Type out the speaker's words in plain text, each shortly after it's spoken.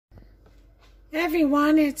Hey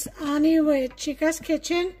everyone, it's Ani with Chica's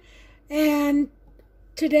Kitchen, and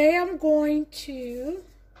today I'm going to,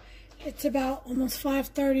 it's about almost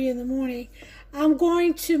 5:30 in the morning, I'm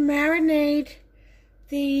going to marinate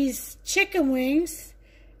these chicken wings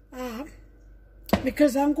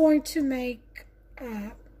because I'm going to make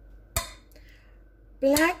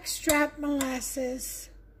Blackstrap Molasses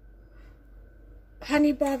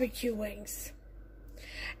honey barbecue wings,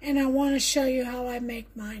 and I want to show you how I make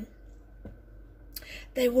mine.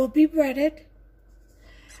 They will be breaded,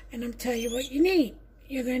 and I'm telling you what you need.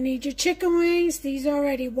 You're going to need your chicken wings. These are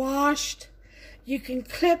already washed. You can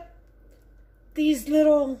clip these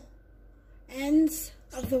little ends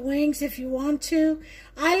of the wings if you want to.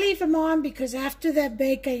 I leave them on because after they're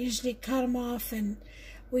baked, I usually cut them off and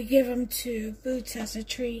we give them to Boots as a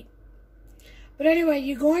treat. But anyway,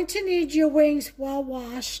 you're going to need your wings well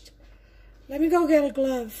washed. Let me go get a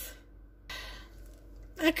glove.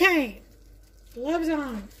 Okay. Gloves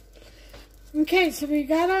on. Okay, so we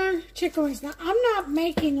got our chicken wings. Now, I'm not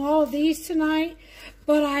making all of these tonight,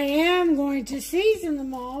 but I am going to season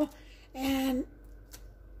them all and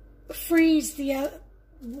freeze the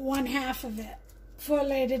one half of it for a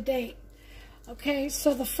later date. Okay,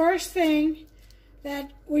 so the first thing that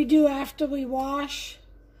we do after we wash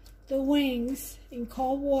the wings in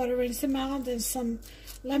cold water, rinse them out, and some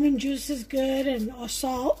lemon juice is good, or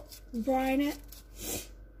salt, brine it,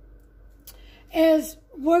 is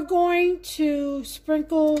we're going to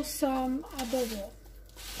sprinkle some adobo.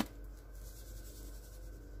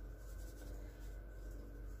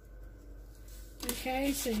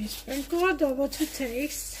 Okay, so you sprinkle adobo to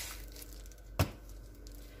taste.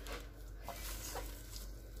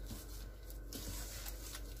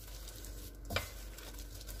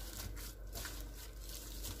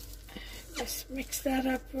 Just mix that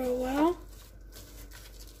up real well.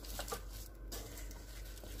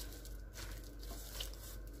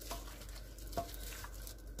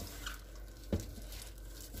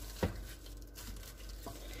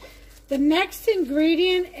 The next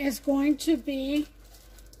ingredient is going to be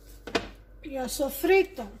your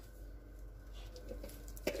sofrito.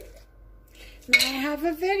 Now I have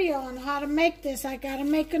a video on how to make this. I gotta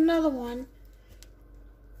make another one.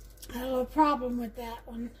 I had a little problem with that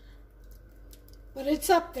one, but it's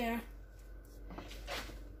up there.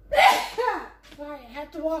 Sorry, I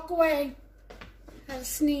had to walk away. I had to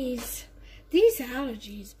sneeze. These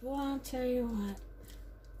allergies, boy, I'll tell you what.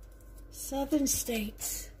 Southern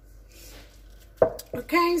states.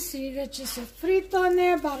 Okay, so you got your sofrito in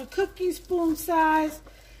there, about a cooking spoon size,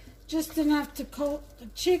 just enough to coat the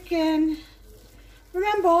chicken.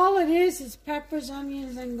 Remember, all it is peppers,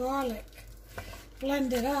 onions, and garlic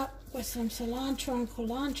blended up with some cilantro and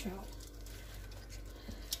culantro.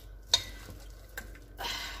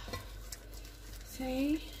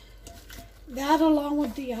 See? That along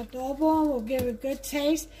with the adobo will give a good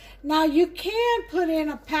taste. Now, you can put in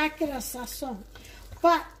a packet of sazon,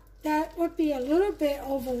 but that would be a little bit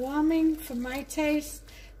overwhelming for my taste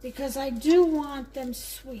because I do want them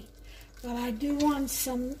sweet, but I do want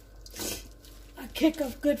a kick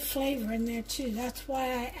of good flavor in there too. That's why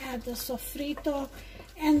I add the sofrito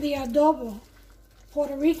and the adobo.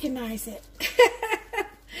 Puerto Ricanize it.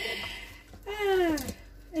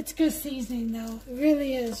 It's good seasoning though. It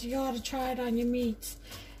really is. You ought to try it on your meats.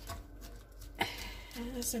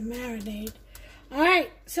 That's a marinade.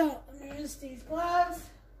 Alright, so let me rinse these gloves.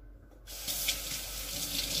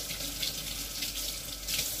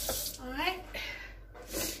 Alright,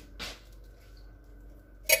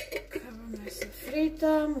 cover my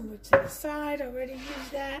sofrito, move it to the side, already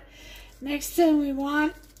used that. Next thing we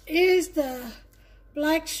want is the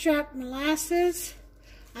Blackstrap Molasses.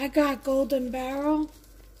 I got Golden Barrel,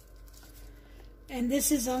 and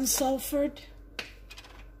this is unsulfured.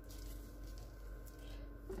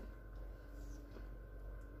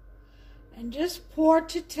 And just pour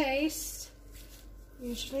to taste,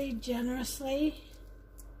 usually generously.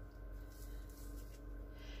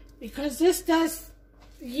 Because this does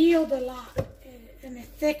yield a lot, and it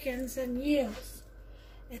thickens and yields.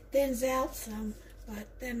 It thins out some, but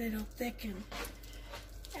then it'll thicken.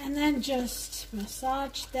 And then just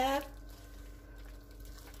massage that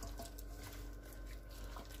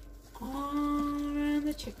all around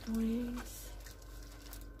the chicken wings.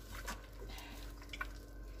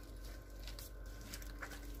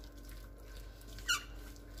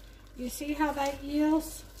 You see how that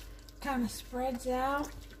yields? Kind of spreads out.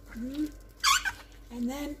 And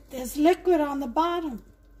then there's liquid on the bottom,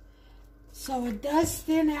 so it does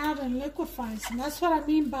thin out and liquefies, and that's what I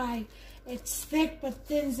mean by it's thick but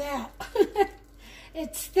thins out.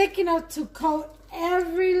 It's thick enough to coat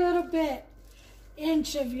every little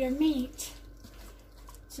inch of your meat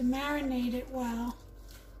to marinate it well,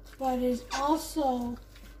 but it also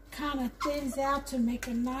kind of thins out to make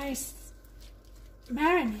a nice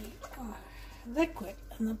marinade or liquid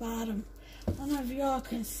on the bottom. I don't know if y'all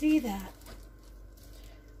can see that,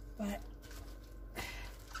 but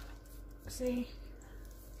see,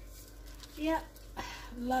 yeah,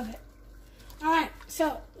 love it. All right,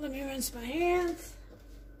 so let me rinse my hands.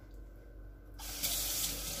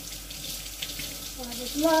 Or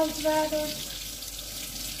the gloves, rather.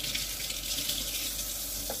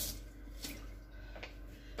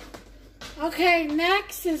 Okay,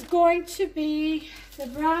 next is going to be the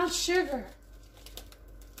brown sugar.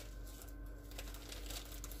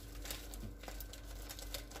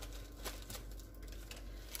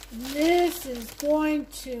 And this is going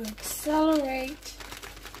to accelerate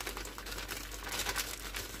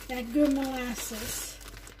that good molasses,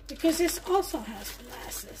 because this also has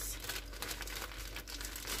molasses.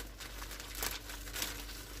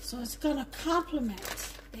 So it's going to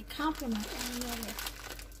complement. They complement one another.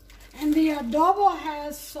 And the adobo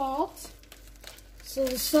has salt, so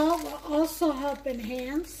the salt will also help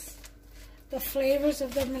enhance the flavors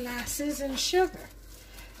of the molasses and sugar.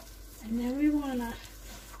 And then we want to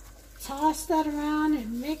toss that around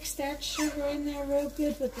and mix that sugar in there real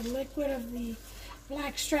good with the liquid of the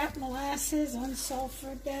Blackstrap Molasses,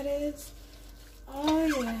 unsulfured that is. Oh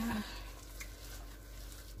yeah.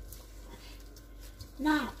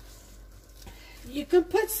 Now, you could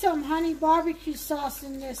put some honey barbecue sauce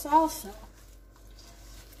in this also,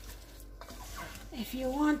 if you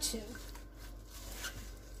want to.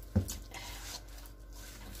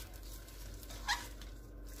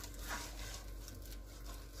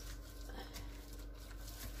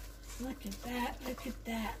 Look at that, look at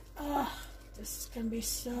that. Oh, this is going to be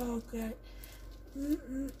so good.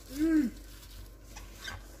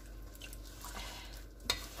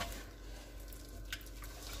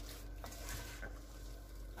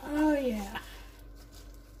 Oh, yeah.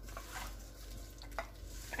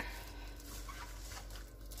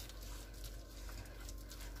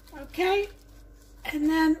 Okay, and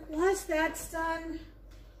then once that's done,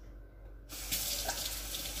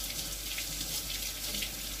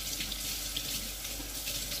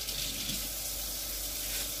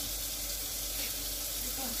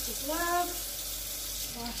 wash the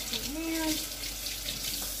gloves, wash your hands.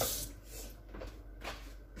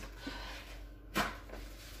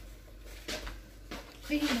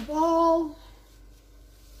 Clean the bowl.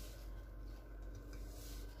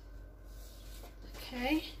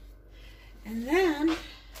 Okay, and then,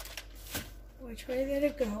 which way did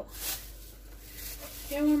it go?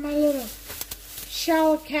 Here are my little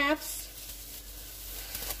shower caps.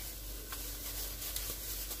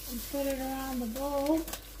 And put it around the bowl.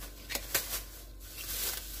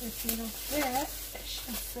 If it'll fit, it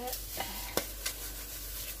should fit.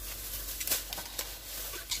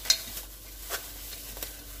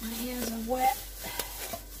 My hands are wet.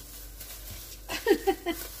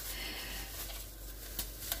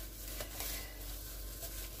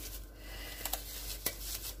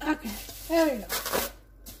 Okay, there we go.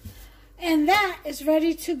 And that is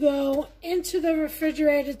ready to go into the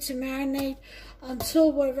refrigerator to marinate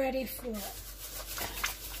until we're ready for it.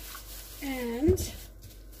 And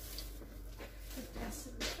put this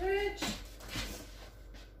in the fridge.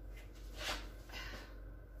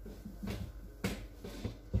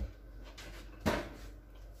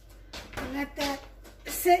 Let that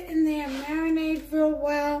sit in there and marinate real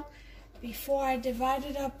well before I divide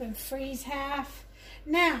it up and freeze half.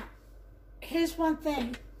 Now, here's one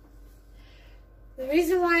thing. The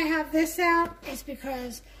reason why I have this out is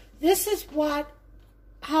because this is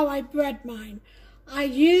how I bread mine. I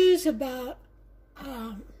use about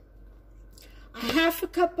a half a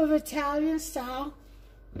cup of Italian style,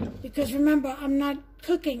 because remember, I'm not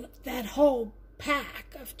cooking that whole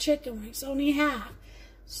pack of chicken wings, only half.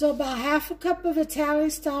 So about half a cup of Italian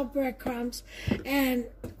style breadcrumbs and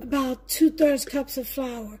about 2/3 cups of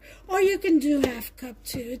flour. Or you can do half a cup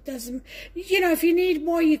too. It doesn't, you know, if you need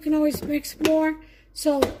more, you can always mix more.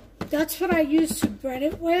 So that's what I use to bread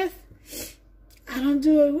it with. I don't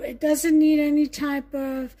do it, it doesn't need any type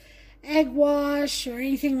of egg wash or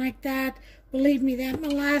anything like that. Believe me, that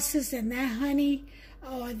molasses and that honey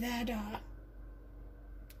or that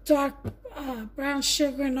dark brown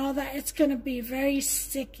sugar and all that, it's going to be very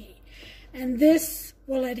sticky. And this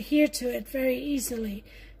will adhere to it very easily.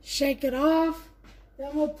 Shake it off,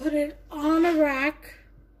 then we'll put it on a rack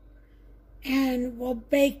and we'll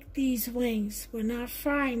bake these wings. We're not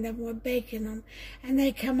frying them, we're baking them. And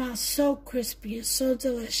they come out so crispy and so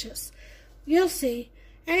delicious. You'll see.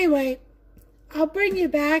 Anyway, I'll bring you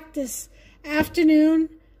back this afternoon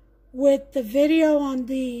with the video on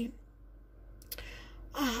the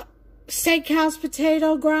steakhouse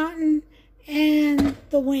potato gratin and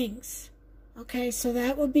the wings. Okay, so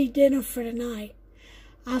that will be dinner for tonight.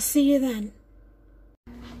 I'll see you then.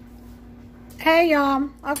 Hey, y'all.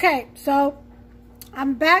 Okay, so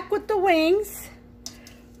I'm back with the wings.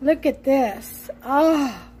 Look at this.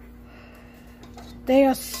 Oh, they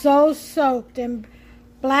are so soaked in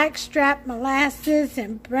Blackstrap Molasses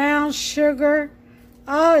and brown sugar.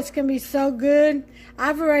 Oh, it's going to be so good.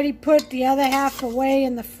 I've already put the other half away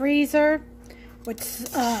in the freezer with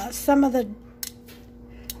some of the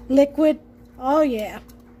liquid. Oh, yeah.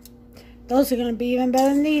 Those are going to be even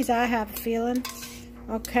better than these, I have a feeling.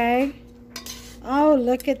 Okay. Oh,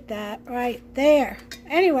 look at that right there.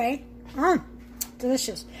 Anyway,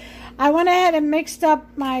 delicious. I went ahead and mixed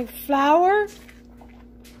up my flour.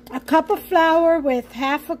 A cup of flour with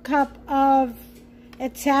half a cup of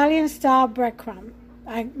Italian-style breadcrumb.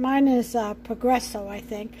 Mine is Progresso, I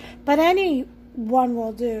think. But any one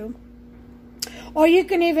will do. Or you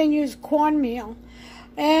can even use cornmeal.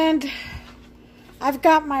 And I've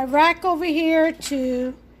got my rack over here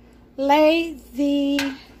to lay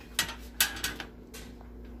the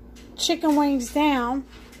chicken wings down.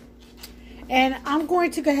 And I'm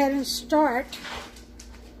going to go ahead and start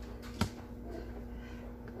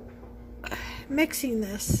mixing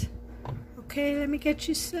this. Okay, let me get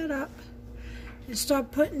you set up and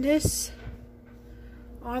start putting this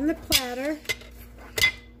on the platter.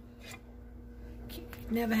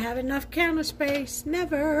 Never have enough counter space,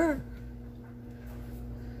 never.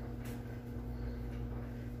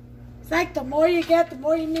 It's like the more you get, the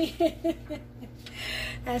more you need.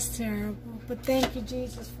 That's terrible, but thank you,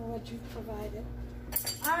 Jesus, for what you've provided.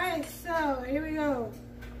 All right, so here we go.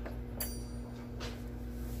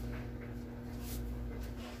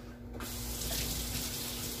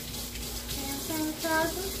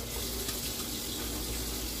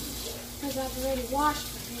 Because I've already washed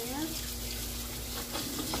my hands.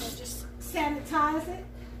 So just sanitize it.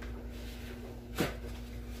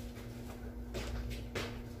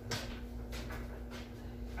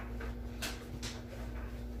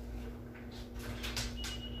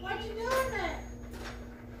 What you doing there?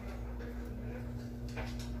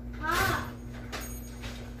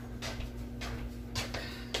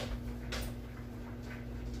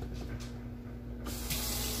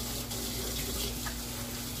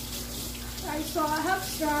 I saw a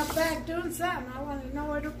huckster out back doing something. I wanted to know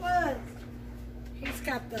what it was. He's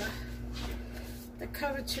got the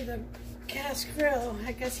cover to the gas grill.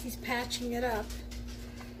 I guess he's patching it up.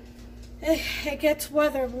 It gets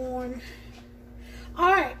weather worn.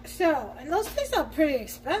 Alright, so, and those things are pretty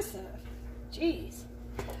expensive. Jeez.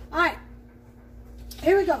 Alright.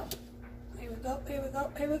 Here we go. Here we go, here we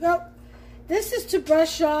go, here we go. This is to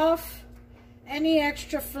brush off any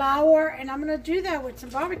extra flour, and I'm going to do that with some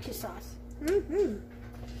barbecue sauce.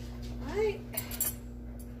 Alright.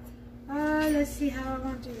 Let's see how I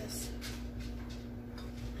want to do this.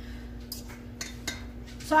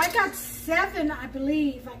 So I got 7, I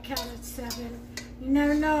believe. I counted 7. You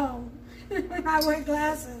never know. I wear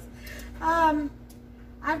glasses.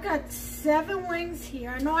 I've got 7 wings here.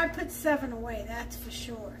 I know I put 7 away, that's for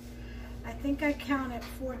sure. I think I counted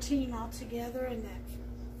 14 altogether in that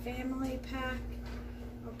family pack.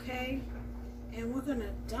 Okay. And we're going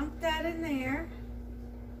to dump that in there.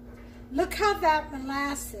 Look how that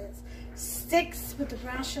molasses sticks with the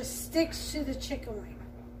brown sugar, sticks to the chicken wing.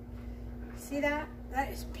 See that? That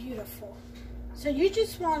is beautiful. So you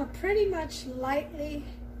just want to pretty much lightly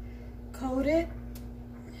coat it.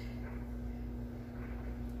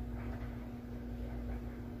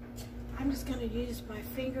 I'm just going to use my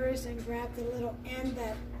fingers and grab the little end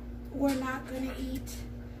that we're not going to eat,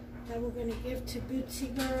 that we're going to give to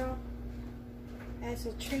Bootsy Girl as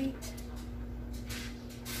a treat.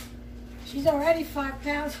 She's already 5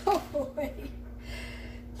 pounds overweight.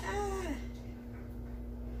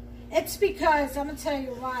 It's because, I'm going to tell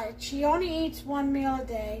you why. She only eats 1 meal a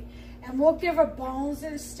day, and we'll give her bones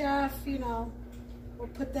and stuff, you know. We'll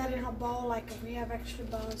put that in her bowl, like if we have extra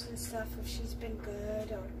bones and stuff, if she's been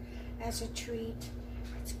good, or as a treat.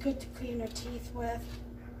 It's good to clean her teeth with.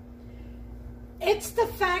 It's the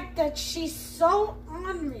fact that she's so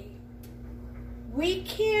ornery. We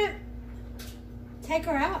can't take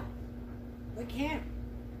her out. We can't.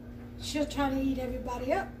 She'll try to eat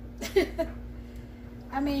everybody up.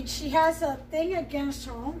 I mean, she has a thing against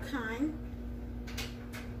her own kind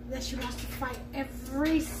that she wants to fight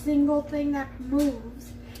every single thing that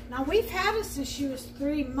moves. Now, we've had her since she was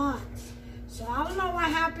 3 months. So I don't know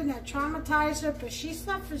what happened that traumatized her, but she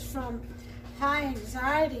suffers from high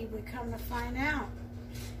anxiety, we come to find out.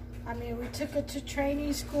 I mean, we took her to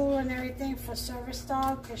training school and everything for service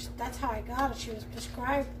dog, because that's how I got her. She was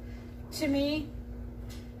prescribed to me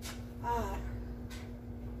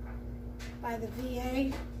by the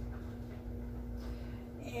VA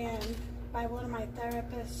and by one of my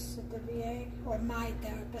therapists at the VA, or my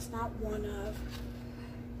therapist, not one of.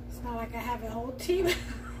 It's not like I have a whole team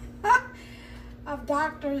of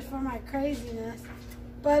doctors for my craziness.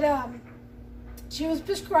 But she was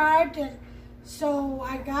prescribed, and so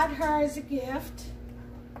I got her as a gift.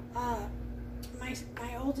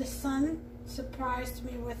 My oldest son surprised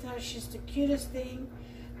me with her. She's the cutest thing.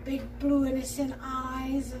 Big blue innocent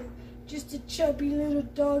eyes, and just a chubby little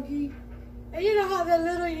doggy. And you know how they're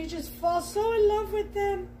little, you just fall so in love with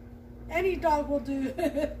them. Any dog will do.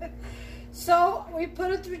 So we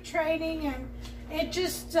put her through training, and it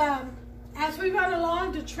just, as we went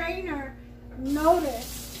along, the trainer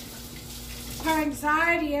noticed her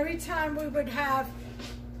anxiety every time we would have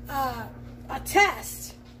a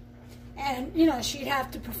test. And, you know, she'd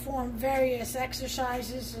have to perform various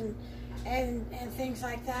exercises and things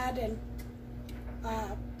like that, and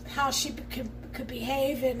how she could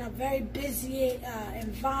behave in a very busy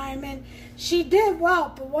environment. She did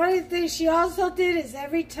well, but one of the things she also did is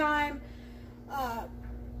every time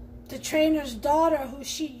the trainer's daughter, who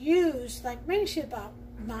she used, like maybe she's about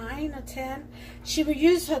 9 or 10, she would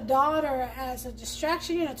use her daughter as a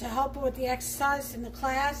distraction, you know, to help her with the exercise in the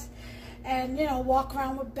class, and, you know, walk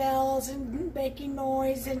around with bells and making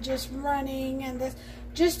noise and just running and this,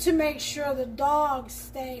 just to make sure the dogs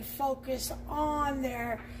stay focused on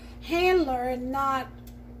their handler and not,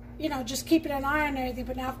 you know, just keeping an eye on everything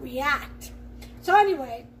but not react. So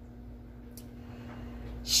anyway,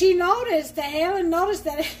 she noticed, the handler noticed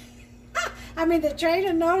that, I mean, the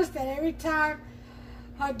trainer noticed that every time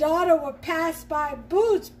her daughter would pass by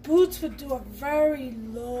Boots, Boots would do a very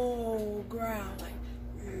low growl, like,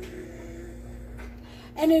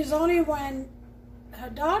 and it was only when her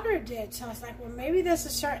daughter did. So I was like, well, maybe there's a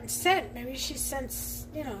certain scent. Maybe she scents,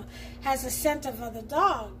 you know, has a scent of other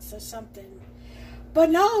dogs or something. But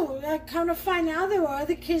no, I come to find out there were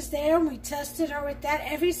other kids there, and we tested her with that.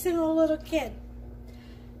 Every single little kid.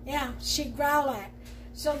 Yeah, she'd growl at.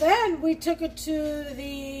 So then we took her to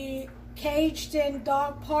the caged-in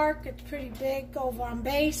dog park. It's pretty big over on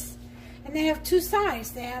base. And they have two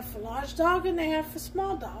sides. They have for large dog and they have for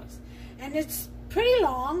small dogs. And it's pretty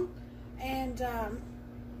long, and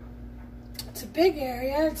it's a big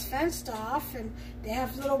area. It's fenced off, and they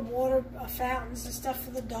have little water fountains and stuff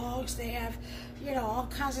for the dogs. They have, you know, all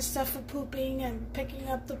kinds of stuff for pooping and picking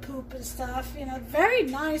up the poop and stuff. You know, very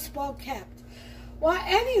nice, well kept. Well,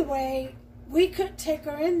 anyway, we couldn't take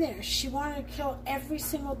her in there. She wanted to kill every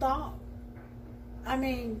single dog. I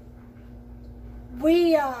mean,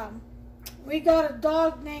 we got a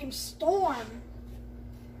dog named Storm.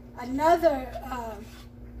 Another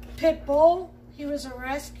pit bull. He was a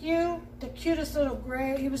rescue. The cutest little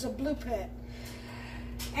gray. He was a blue pit.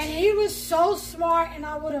 And he was so smart, and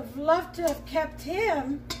I would have loved to have kept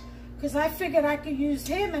him, because I figured I could use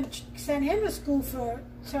him and send him to school for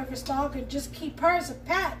service dog and just keep her as a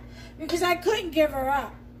pet, because I couldn't give her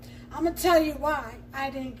up. I'm going to tell you why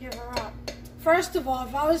I didn't give her up. First of all,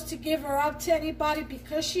 if I was to give her up to anybody,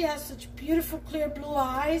 because she has such beautiful, clear blue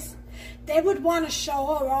eyes, they would want to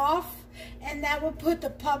show her off, and that would put the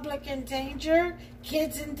public in danger,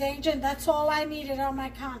 kids in danger, and that's all I needed on my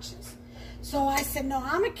conscience. So I said, no,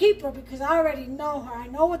 I'm going to keep her because I already know her. I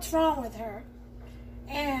know what's wrong with her,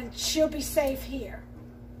 and she'll be safe here,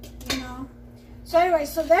 you know. So anyway,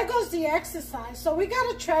 so there goes the exercise. So we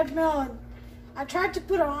got a treadmill, and I tried to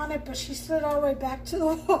put her on it, but she slid all the way back to the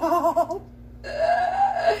wall.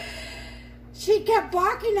 She kept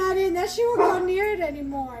barking at it, and then she wouldn't go near it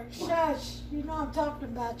anymore. Shush, you know I'm talking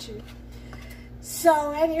about you.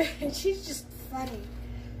 So anyway, she's just funny.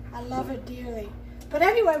 I love her dearly. But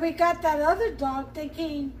anyway, we got that other dog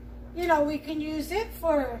thinking, you know, we can use it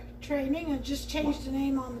for training and just change the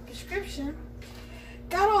name on the prescription.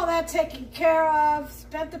 Got all that taken care of.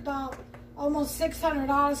 Spent about almost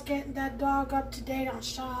 $600 getting that dog up to date on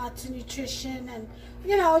shots and nutrition and,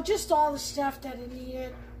 you know, just all the stuff that it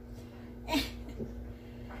needed.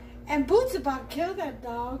 And Boots about killed that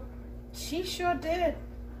dog. She sure did.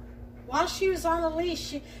 While she was on the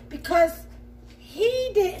leash, because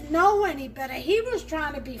he didn't know any better. He was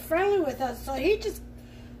trying to be friendly with us, so he just,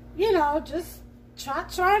 you know, just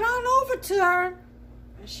trots right on over to her,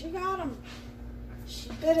 and she got him. She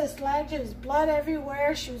bit his leg. There was blood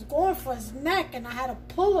everywhere. She was going for his neck, and I had to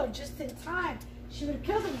pull her just in time. She would have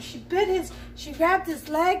killed him. She grabbed his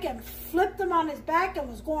leg and flipped him on his back and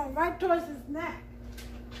was going right towards his neck.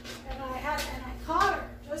 And I caught her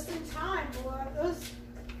just in time, boy.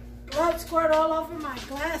 blood squirt all over my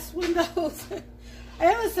glass windows.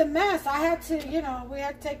 It was a mess. I had to, you know, we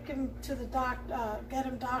had to take him to the doctor, get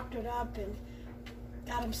him doctored up, and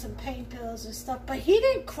got him some pain pills and stuff. But he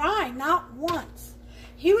didn't cry, not once.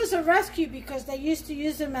 He was a rescue because they used to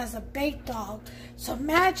use him as a bait dog. So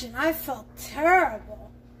imagine, I felt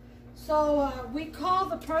terrible. So we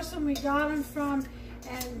called the person we got him from,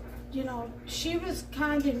 and, you know, she was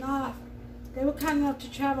kind enough. They were kind enough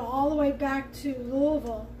to travel all the way back to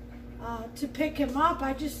Louisville to pick him up.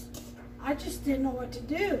 I just didn't know what to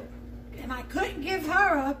do. And I couldn't give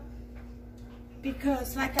her up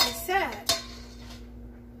because, like I said,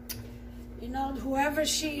 you know,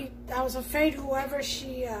 I was afraid whoever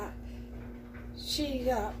she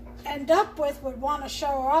end up with would want to show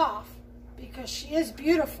her off because she is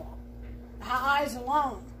beautiful. Her eyes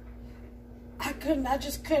alone. I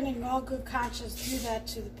just couldn't in all good conscience do that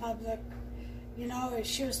to the public. You know, if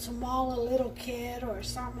she was to maul a little kid or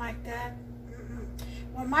something like that.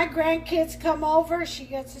 When my grandkids come over, she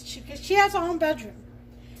has her own bedroom.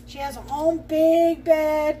 She has her own big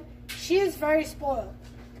bed. She is very spoiled.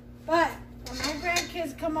 But when my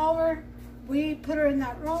grandkids come over, we put her in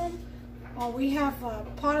that room, or we have a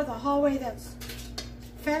part of the hallway that's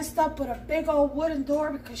fenced up with a big old wooden door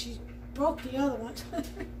because she broke the other one.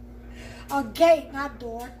 A gate, not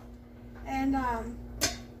door. And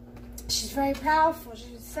she's very powerful.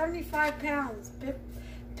 She's 75 pounds.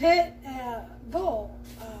 Pit bull.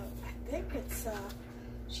 I think it's,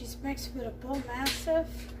 she's mixed with a bull mastiff.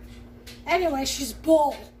 Anyway, she's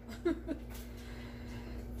bull.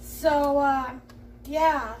 So,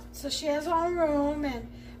 yeah, so she has her own room, and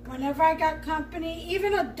whenever I got company,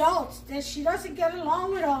 even adults, that she doesn't get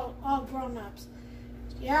along with all grown-ups.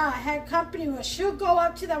 Yeah, I had company where she'll go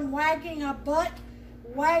up to them wagging her butt,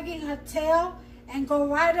 wagging her tail, and go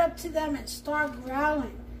right up to them and start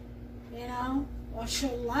growling, you know, or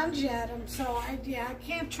she'll lunge at them. So, I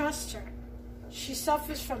can't trust her. She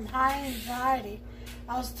suffers from high anxiety.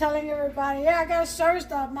 I was telling everybody, yeah, I got a service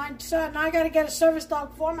dog. My son, I got to get a service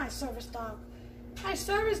dog for my service dog. My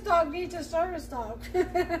service dog needs a service dog.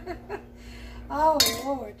 Oh,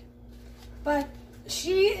 Lord. But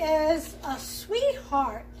she is a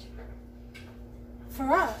sweetheart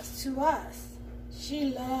for us, to us.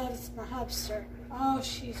 She loves my hamster. Oh,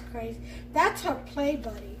 she's crazy. That's her play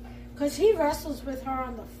buddy. Because he wrestles with her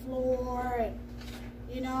on the floor and,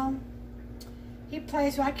 you know, he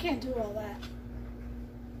plays. I can't do all that.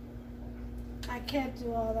 I can't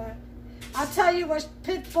do all that. I'll tell you what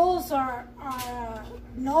pit bulls are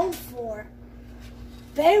known for.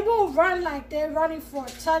 They will run like they're running for a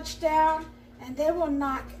touchdown, and they will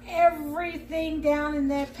knock everything down in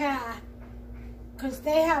their path because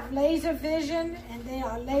they have laser vision and they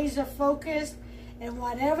are laser focused, and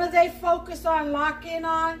whatever they focus on, lock in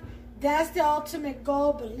on, that's the ultimate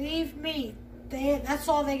goal. Believe me, that's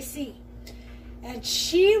all they see. And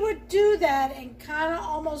she would do that and kind of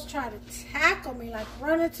almost try to tackle me, like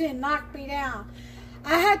run into and knock me down.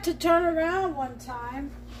 I had to turn around one time,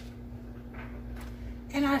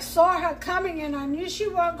 and I saw her coming, and I knew she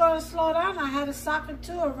wasn't going to slow down. I had to sock her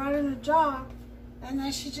to her right in the jaw. And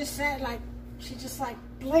then she just said, like, she just like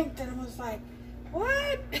blinked and was like,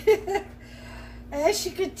 what? And then she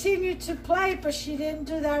continued to play, but she didn't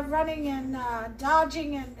do that running and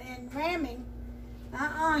dodging and ramming.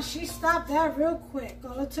 She stopped that real quick.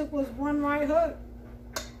 All it took was one right hook.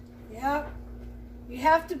 Yep. You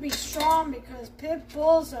have to be strong because pit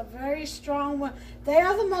bulls are very strong. They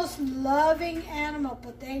are the most loving animal,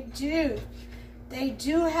 but they do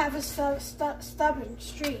have a stubborn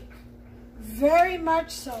streak. Very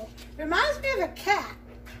much so. Reminds me of a cat,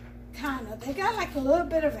 kind of. They got like a little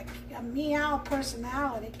bit of a meow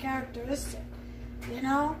personality characteristic, you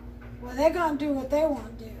know? Well, they're going to do what they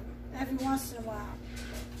want to do every once in a while,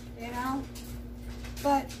 you know?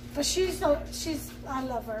 But I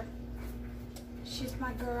love her. She's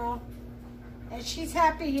my girl. And she's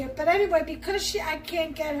happy here. But anyway, because I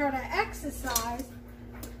can't get her to exercise,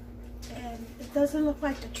 and it doesn't look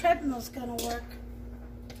like the treadmill's going to work,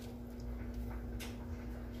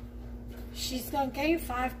 she's going to gain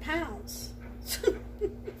 5 pounds.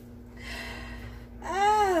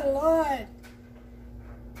 Oh, Lord.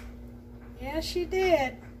 Yeah, she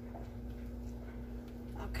did.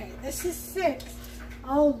 Okay, this is 6.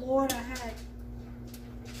 Oh, Lord,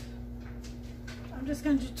 I'm just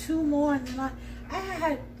going to do 2 more, and then I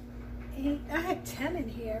had 10 in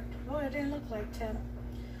here. Oh, it didn't look like 10.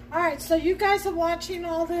 All right, so you guys are watching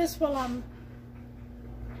all this while I'm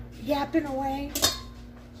yapping away.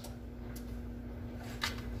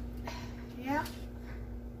 Yeah.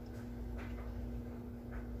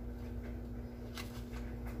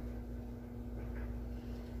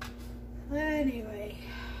 Anyway,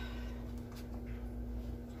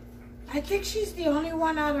 I think she's the only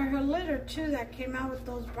one out of her litter too that came out with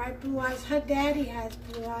those bright blue eyes. Her daddy has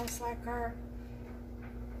blue eyes like her.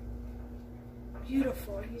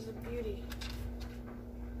 Beautiful. He's a beauty.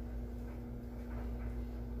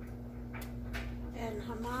 And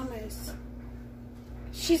her mama is,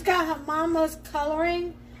 she's got her mama's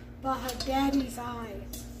coloring, but her daddy's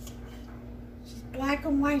eyes. She's black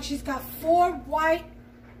and white. She's got 4 white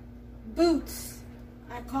boots,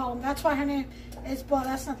 I call them. That's why her name is, well,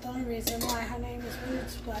 that's not the only reason why her name is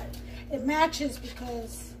Boots, but it matches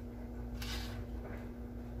because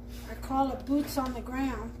I call her Boots on the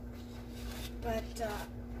ground. But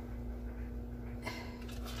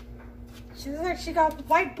she looks like she got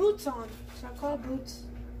white boots on, so I call her Boots.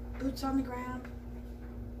 Boots on the ground.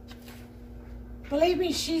 Believe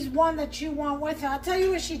me, she's one that you want with her. I'll tell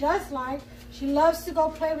you what she does like. She loves to go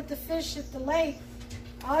play with the fish at the lake.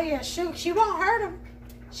 Oh yeah, she won't hurt them.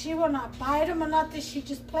 She will not bite them or nothing. She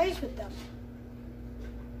just plays with them.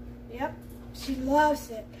 Yep, she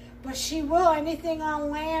loves it. But she will anything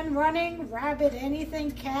on land, running, rabbit,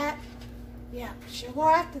 anything, cat. Yeah, she'll go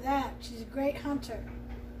after that. She's a great hunter.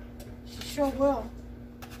 She sure will.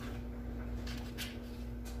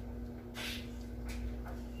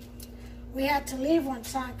 We had to leave one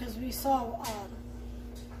time because we saw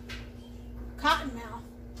cottonmouth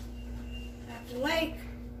at the lake.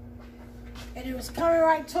 And it was coming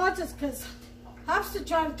right towards us because Hubster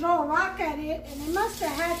tried to throw a rock at it, and they must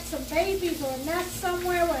have had some babies or a nest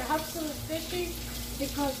somewhere where Hubster was fishing,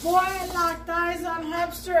 because boy, it locked eyes on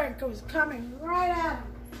Hubster and it was coming right at him.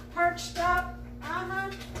 Perched up. I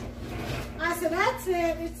said, that's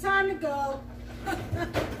it. It's time to go.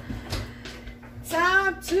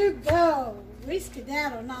 Time to go. We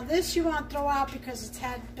skedaddle. Now this you want to throw out because it's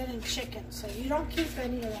been in chicken, so you don't keep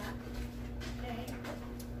any of that. Okay.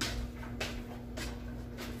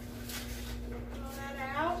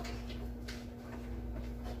 Out.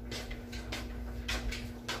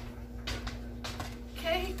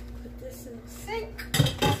 Okay, put this in the sink.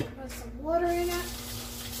 Put some water in it.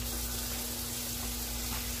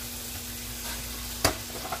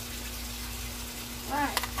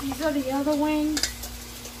 Alright, these are the other wings.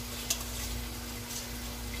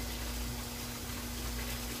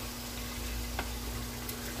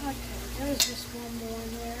 Okay, there's just one more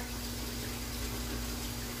in there.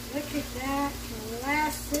 Look at that,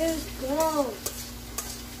 molasses go.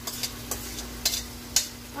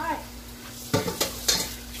 Alright.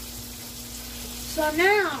 So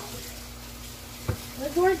now,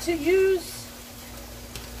 we're going to use,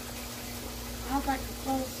 I hope I can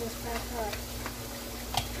close this back up.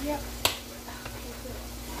 Yep.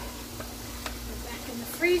 Put back in the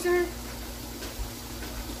freezer.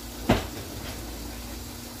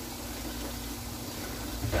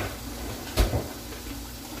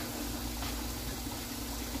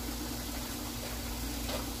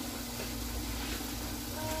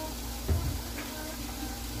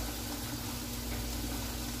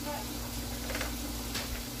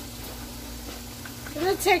 I'm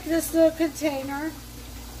going to take this little container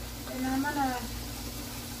and I'm going to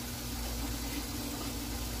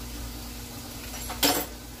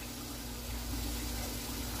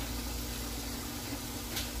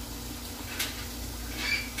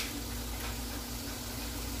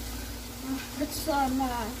put some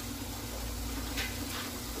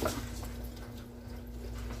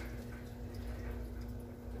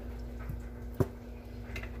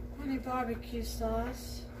honey barbecue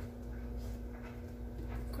sauce.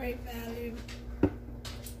 Great value.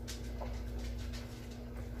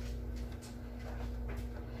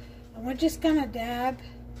 And we're just gonna dab,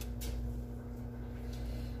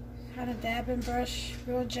 kind of dab and brush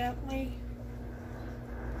real gently.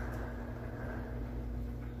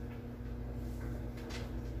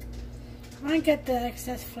 I want to get the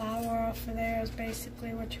excess flour off of there is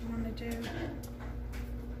basically what you want to do.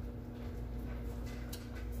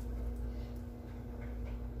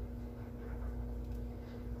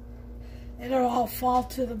 It'll all fall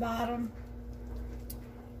to the bottom.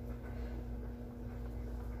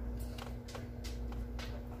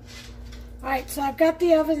 Alright, so I've got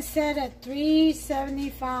the oven set at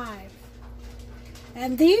 375.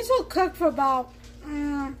 And these will cook for about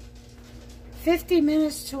 50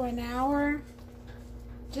 minutes to an hour.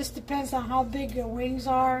 Just depends on how big your wings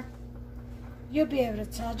are. You'll be able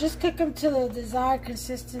to tell. Just cook them to the desired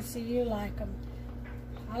consistency you like them.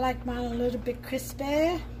 I like mine a little bit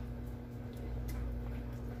crispy.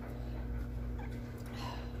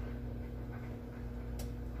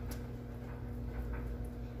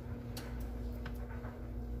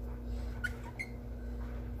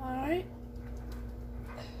 Alright.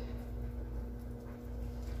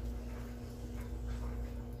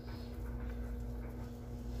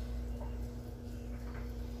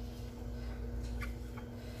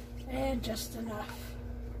 And just enough.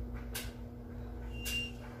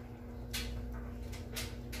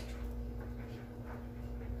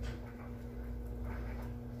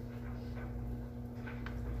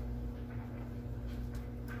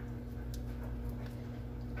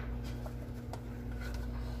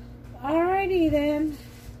 Alrighty then.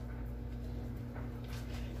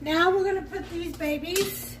 Now we're going to put these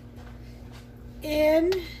babies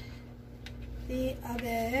in the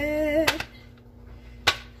oven.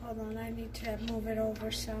 Hold on, I need to move it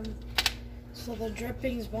over some so the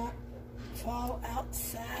drippings won't fall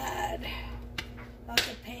outside of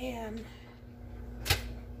the pan.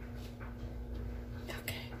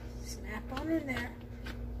 Okay, snap on in there.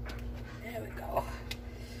 There we go.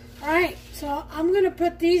 Alright, so I'm going to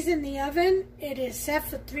put these in the oven. It is set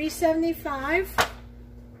for 375. I'll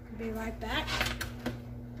be right back.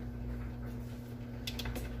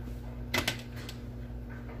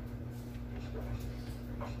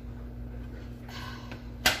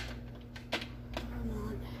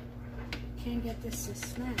 Can't get this to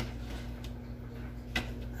snap.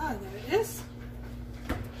 Oh, there it is.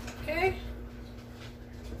 Okay.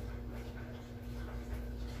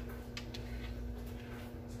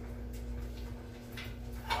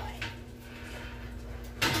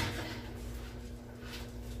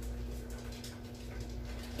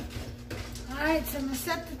 Alright, so I'm going to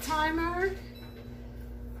set the timer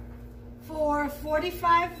for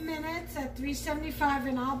 45 minutes at 375,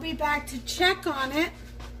 and I'll be back to check on it.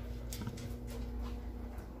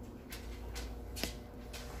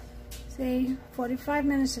 See, 45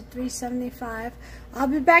 minutes at 375. I'll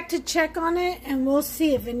be back to check on it, and we'll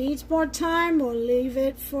see if it needs more time. We'll leave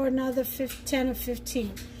it for another 10 or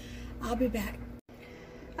 15. I'll be back.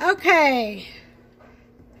 Okay,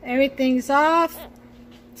 everything's off.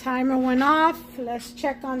 Timer went off. Let's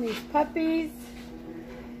check on these puppies.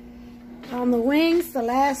 On the wings, the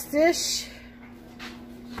last dish.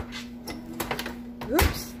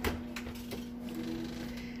 Oops.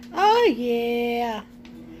 Oh yeah.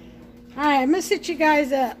 Alright, I'm going to sit you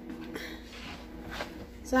guys up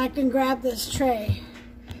so I can grab this tray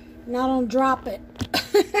and I don't drop it.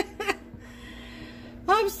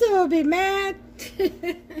 Popster will be mad.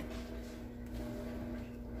 Okay.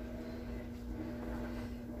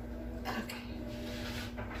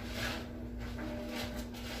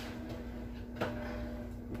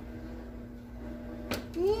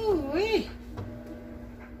 Ooh-wee.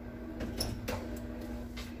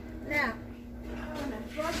 Now, I'm going to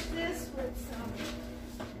brush this with some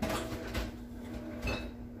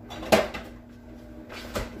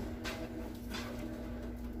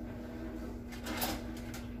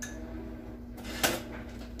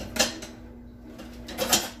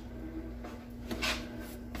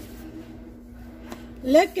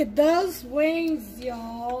look at those wings,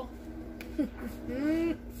 y'all.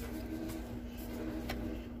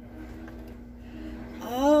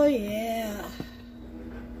 Oh yeah.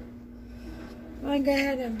 I'm going to go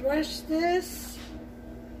ahead and brush this.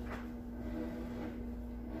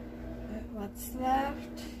 What's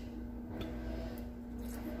left?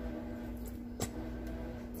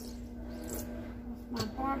 With my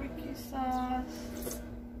barbecue sauce.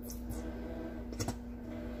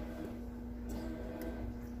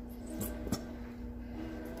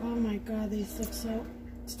 Oh my God, these look so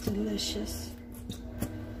delicious.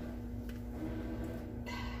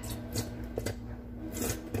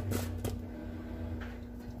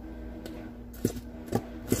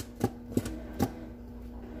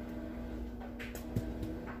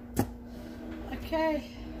 Okay,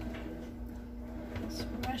 let's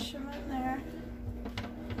brush them in there.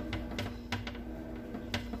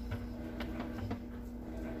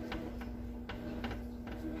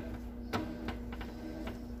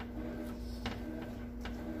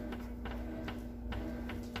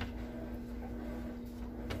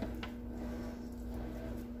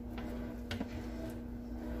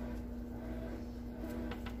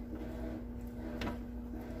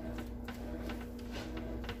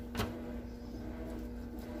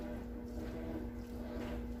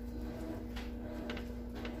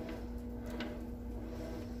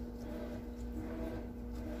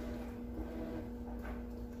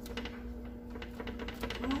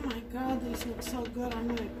 God, these look so good. I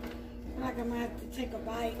feel like I might have to take a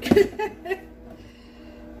bite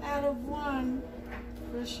out of one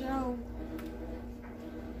for sure.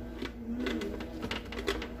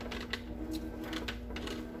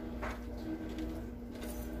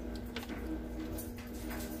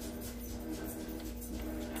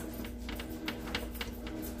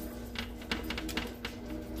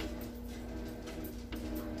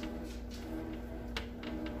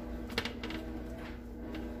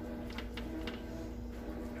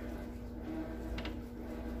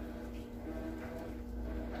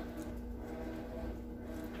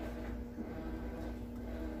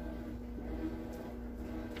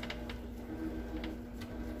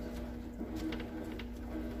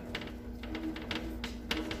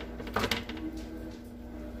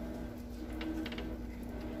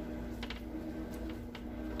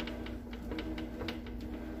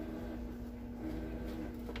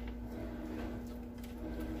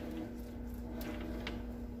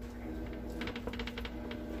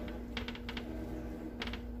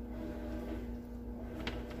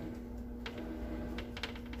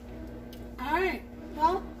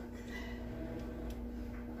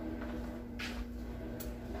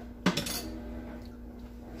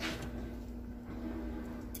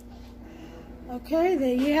 Okay,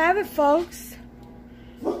 there you have it, folks.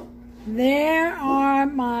 There are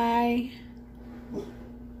my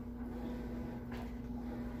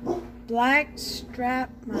Blackstrap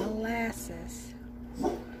Molasses.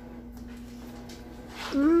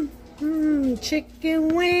 Chicken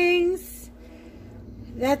wings.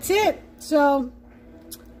 That's it. So,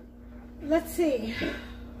 let's see.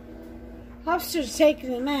 Hofster's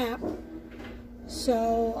taking a nap.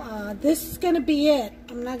 So, this is going to be it.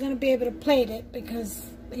 I'm not going to be able to plate it because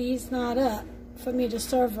he's not up for me to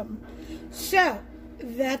serve him. So,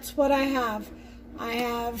 that's what I have. I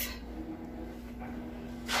have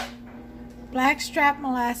Blackstrap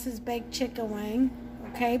Molasses baked chicken wing.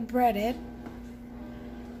 Okay, breaded.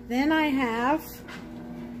 Then I have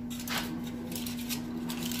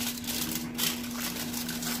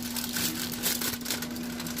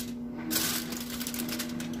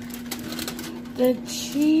the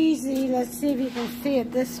cheesy, let's see if you can see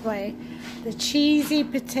it this way, the cheesy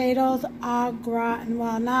potatoes au gratin.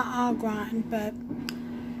 Well, not au gratin, but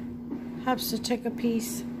Hubster took a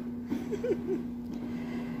piece.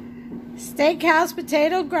 Steakhouse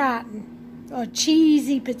potato gratin, or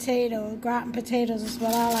cheesy potato. Gratin potatoes is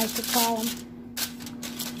what I like to call them.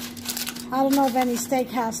 I don't know of any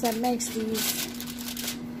steakhouse that makes these.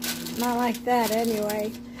 Not like that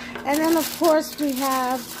anyway. And then of course we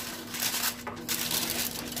have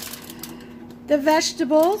the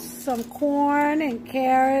vegetables, some corn and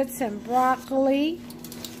carrots and broccoli.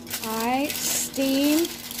 Alright, steamed.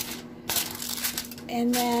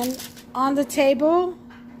 And then on the table,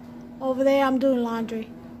 over there, I'm doing laundry.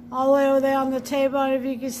 All the way over there on the table, if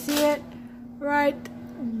you can see it, right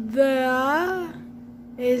there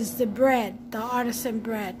is the bread, the artisan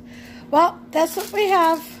bread. Well, that's what we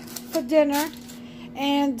have for dinner.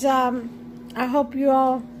 And I hope you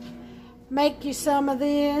all make you some of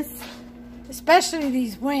this, especially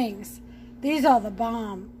these wings. These are the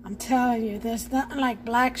bomb. I'm telling you, there's nothing like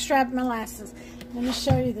Blackstrap Molasses. Let me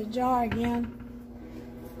show you the jar again.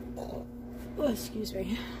 Oh, excuse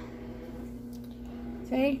me.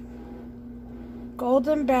 See?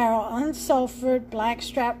 Golden Barrel unsulfured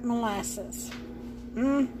Blackstrap Molasses.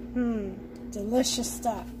 Delicious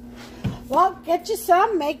stuff. Well, get you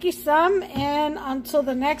some, make you some, and until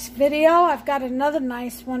the next video, I've got another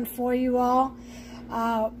nice one for you all.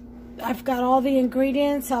 I've got all the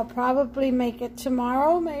ingredients. I'll probably make it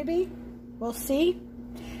tomorrow, maybe. We'll see.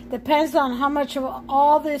 Depends on how much of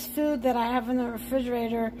all this food that I have in the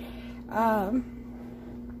refrigerator.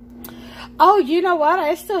 Oh, you know what?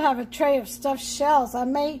 I still have a tray of stuffed shells. I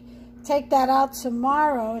may take that out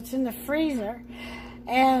tomorrow. It's in the freezer.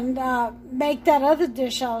 And make that other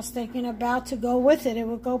dish I was thinking about to go with it. It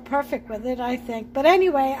would go perfect with it, I think. But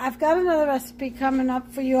anyway, I've got another recipe coming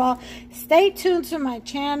up for you all. Stay tuned to my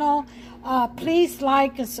channel. Please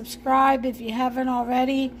like and subscribe if you haven't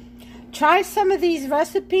already. Try some of these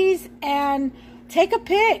recipes and take a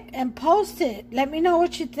pic and post it. Let me know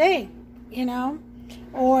what you think, you know.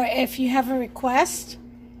 Or if you have a request,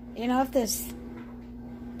 you know, if there's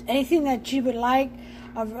anything that you would like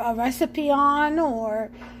a recipe on,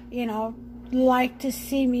 or, you know, like to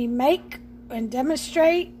see me make and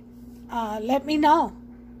demonstrate, let me know.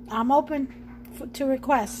 I'm open to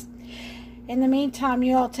requests. In the meantime,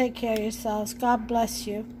 you all take care of yourselves. God bless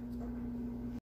you.